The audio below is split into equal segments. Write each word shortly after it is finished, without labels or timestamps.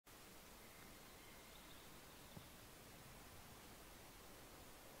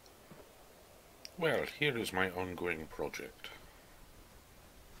Well, here is my ongoing project.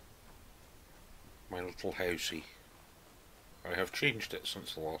 My little housey. I have changed it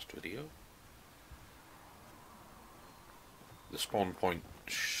since the last video. The spawn point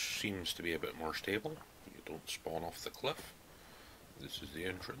seems to be a bit more stable. You don't spawn off the cliff. This is the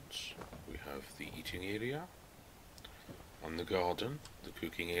entrance. We have the eating area. And the garden. The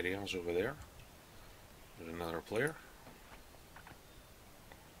cooking area is over there. There's another player.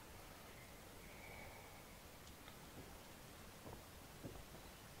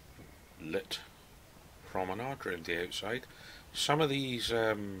 Lit promenade around the outside. Some of these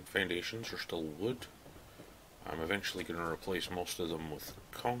foundations are still wood. I'm eventually going to replace most of them with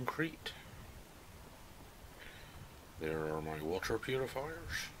concrete. There are my water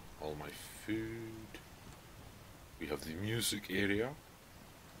purifiers, all my food. We have the music area,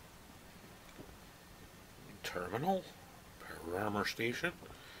 terminal, power armor station,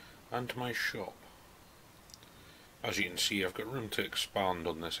 and my shop. As you can see, I've got room to expand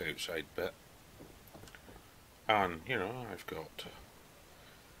on this outside bit. And, you know, I've got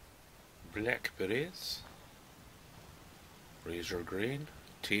blackberries, razor grain,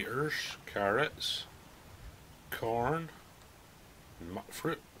 taters, carrots, corn, and muck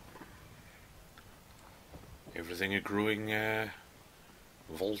fruit. Everything a growing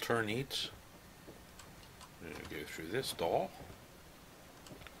Volter needs. I'm going to go through this door.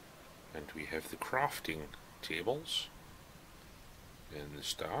 And we have the crafting tables in the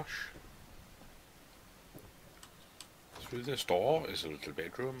stash. Through this door is a little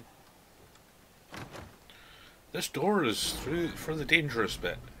bedroom. This door is through for the dangerous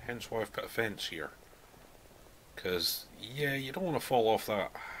bit, hence why I've put a fence here. Because, yeah, you don't want to fall off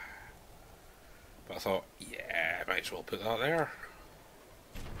that. But I thought, yeah, might as well put that there.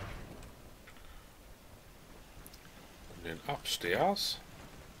 And then upstairs,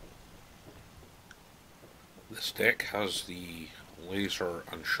 this deck has the laser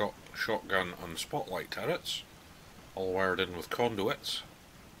and shotgun and spotlight turrets, all wired in with conduits.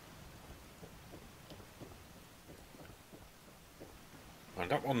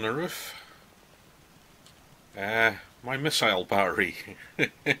 And up on the roof, my missile battery.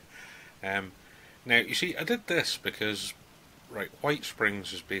 Now, you see, I did this because, right, White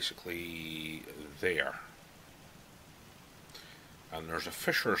Springs is basically there. And there's a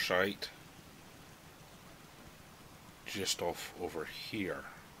fisher site just off over here.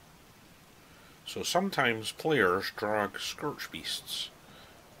 So sometimes players drag scorch beasts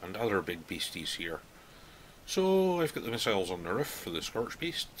and other big beasties here. So I've got the missiles on the roof for the scorch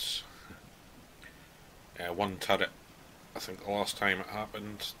beasts. One turret, I think the last time it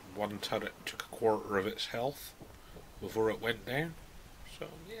happened, one turret took a quarter of its health before it went down. So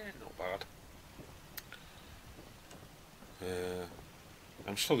yeah, not bad.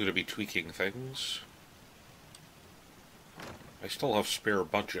 I'm still going to be tweaking things. I still have spare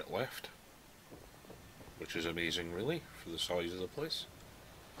budget left, which is amazing, really, for the size of the place.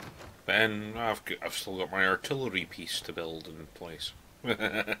 But then I've still got my artillery piece to build in place,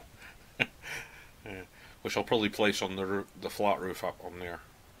 which I'll probably place on the flat roof up on there.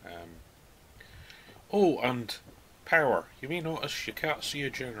 Oh, and power. You may notice you can't see a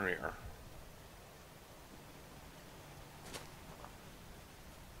generator.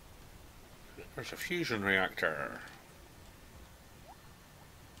 There's a fusion reactor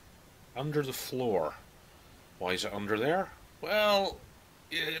under the floor. Why is it under there? Well,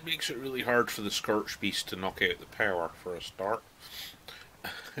 yeah, it makes it really hard for the Scorch Beast to knock out the power for a start.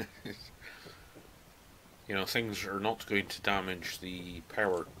 You know, things are not going to damage the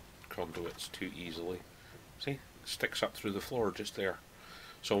power conduits too easily. See? It sticks up through the floor just there.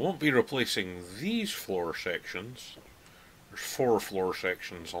 So I won't be replacing these floor sections. There's 4 floor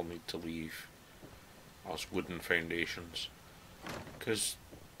sections I'll need to leave as wooden foundations. Because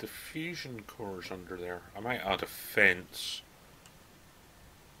the fusion core's under there. I might add a fence.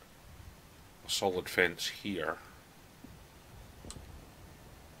 A solid fence here.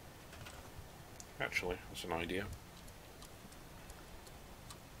 Actually, that's an idea.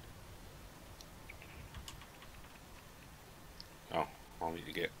 Oh, I'll need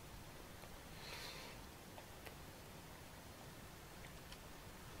to get...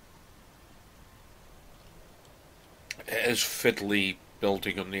 It is fiddly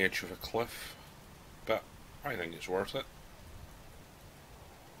building on the edge of a cliff, but I think it's worth it.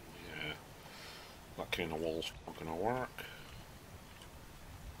 Yeah, that kind of wall's not going to work.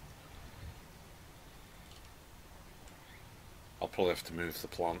 I'll probably have to move the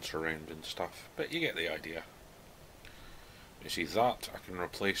plants around and stuff, but you get the idea. You see that I can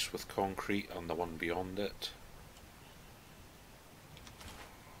replace with concrete and the one beyond it.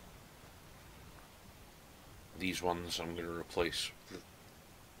 these ones I'm going to replace,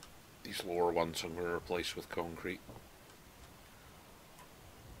 these lower ones I'm going to replace with concrete.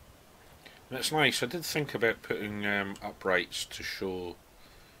 And it's nice, I did think about putting uprights to show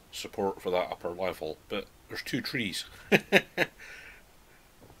support for that upper level, but there's 2 trees.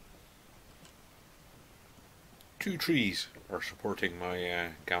 2 trees are supporting my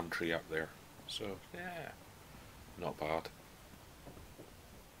gantry up there, so yeah, not bad.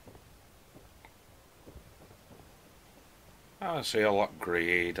 I say I'll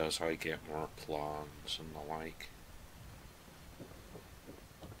upgrade as I get more plans and the like.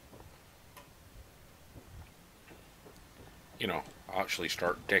 You know, actually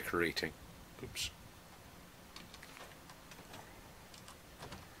start decorating. Oops.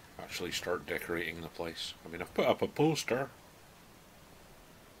 Actually start decorating the place. I mean, I've put up a poster.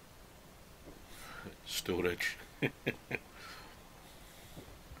 Storage.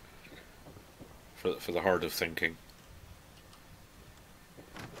 for the hard of thinking.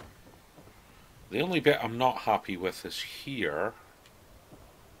 The only bit I'm not happy with is here.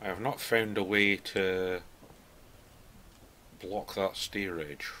 I have not found a way to block that stair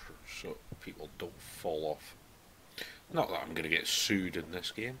edge so people don't fall off. Not that I'm going to get sued in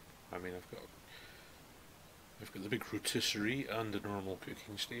this game. I mean, I've got the big rotisserie and the normal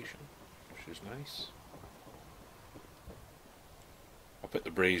cooking station, which is nice. I'll put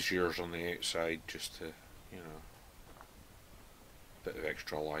the braziers on the outside just to, you know, a bit of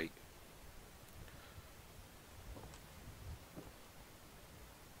extra light.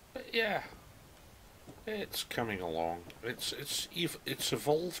 But yeah, it's coming along. It's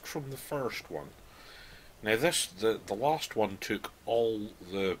evolved from the first one. Now the last one took all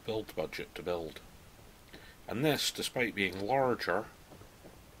the build budget to build. And this, despite being larger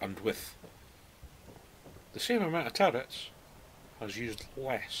and with the same amount of turrets, has used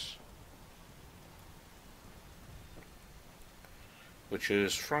less. Which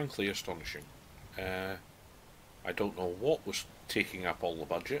is frankly astonishing. I don't know what was taking up all the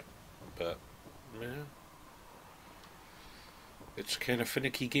budget, but yeah, it's a kind of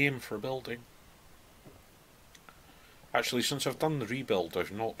finicky game for building. Actually, since I've done the rebuild,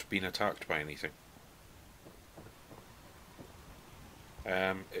 I've not been attacked by anything.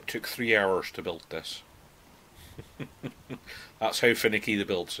 It took 3 hours to build this. That's how finicky the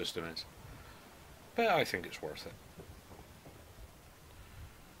build system is. But I think it's worth it.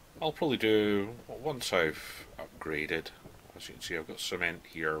 I'll probably do, once I've upgraded, as you can see I've got cement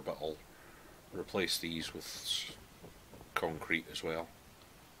here, but I'll replace these with concrete as well,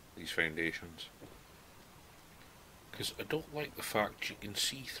 these foundations. Because I don't like the fact you can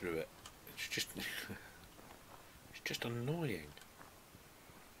see through it. It's just it's just annoying.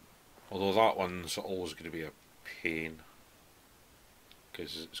 Although that one's always going to be a pain,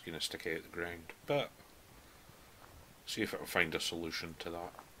 because it's going to stick out the ground. But see if I can find a solution to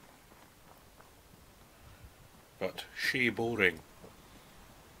that. But shea boring.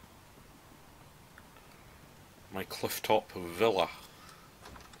 My clifftop villa,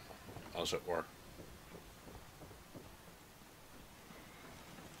 as it were.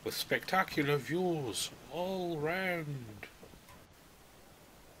 With spectacular views all round.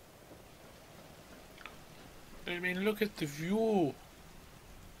 I mean, look at the view.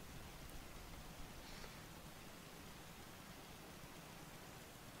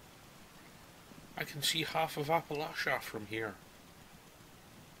 I can see half of Appalachia from here.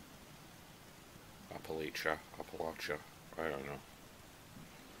 Appalachia, I don't know.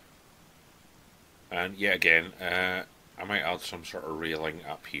 And yet again, I might add some sort of railing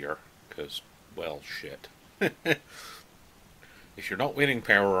up here, because, well, shit. If you're not wearing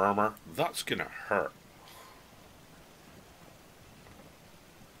power armor, that's gonna hurt.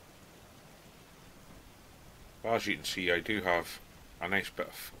 As you can see, I do have a nice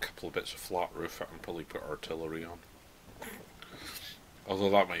couple of bits of flat roof I can probably put artillery on. Although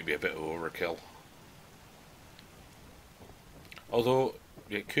that might be a bit of overkill. Although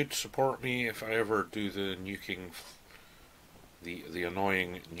it could support me if I ever do the nuking, the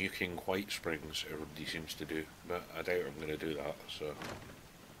annoying nuking White Springs everybody seems to do, but I doubt I'm going to do that, so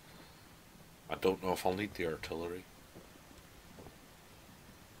I don't know if I'll need the artillery.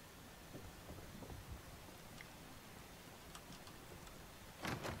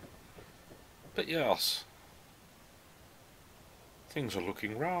 But yes, things are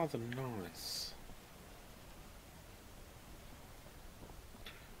looking rather nice.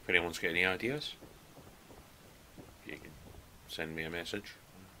 If anyone's got any ideas, you can send me a message.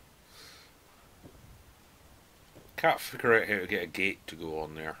 Can't figure out how to get a gate to go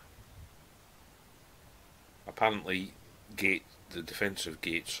on there. Apparently, the defensive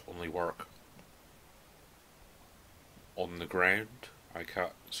gates only work on the ground. I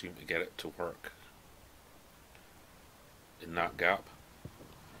can't seem to get it to work in that gap.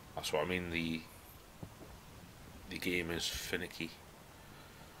 That's what I mean, the game is finicky.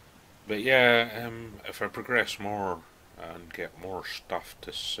 But yeah, if I progress more and get more stuff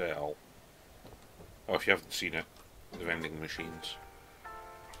to sell... Oh, if you haven't seen it, the vending machines.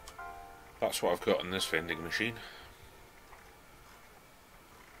 That's what I've got in this vending machine.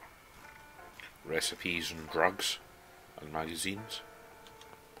 Recipes and drugs and magazines.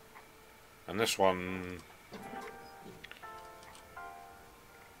 And this one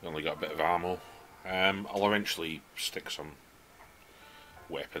only got a bit of ammo. I'll eventually stick some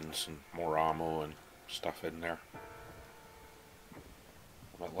weapons and more ammo and stuff in there.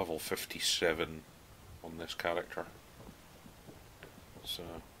 I'm at level 57 on this character. So,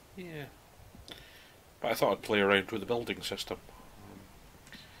 yeah. But I thought I'd play around with the building system.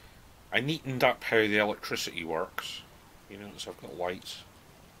 I neatened up how the electricity works. You notice I've got lights.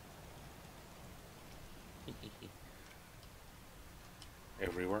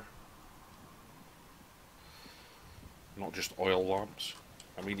 Everywhere. Not just oil lamps.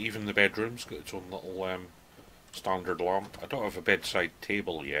 I mean, even the bedroom's got its own little standard lamp. I don't have a bedside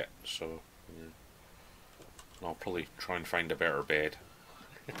table yet, so I'll probably try and find a better bed.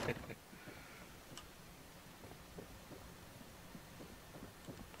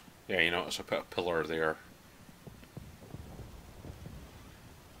 Yeah, you notice I put a pillar there.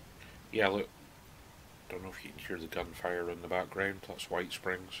 Yeah, look. Don't know if you can hear the gunfire in the background. That's White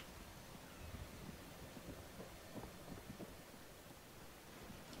Springs.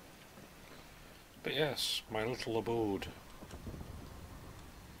 But yes, my little abode.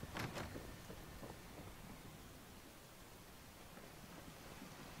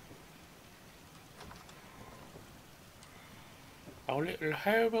 Our little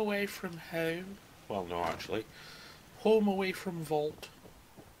home away from home. Well, no, actually. Home away from Vault.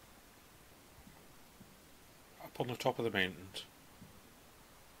 Up on the top of the mountains.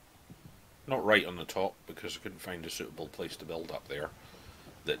 Not right on the top, because I couldn't find a suitable place to build up there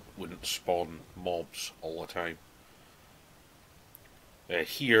that wouldn't spawn mobs all the time.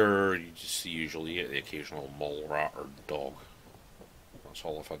 Here, you just see usually the occasional mole rat or dog. That's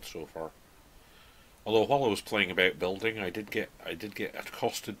all I've had so far. Although while I was playing about building, I did get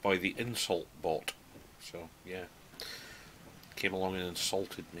accosted by the insult bot. So yeah, came along and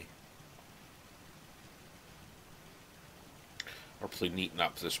insulted me. Or probably neaten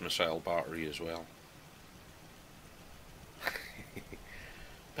up this missile battery as well.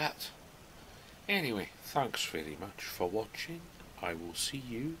 But anyway, thanks very much for watching. I will see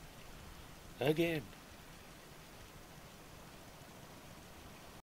you again.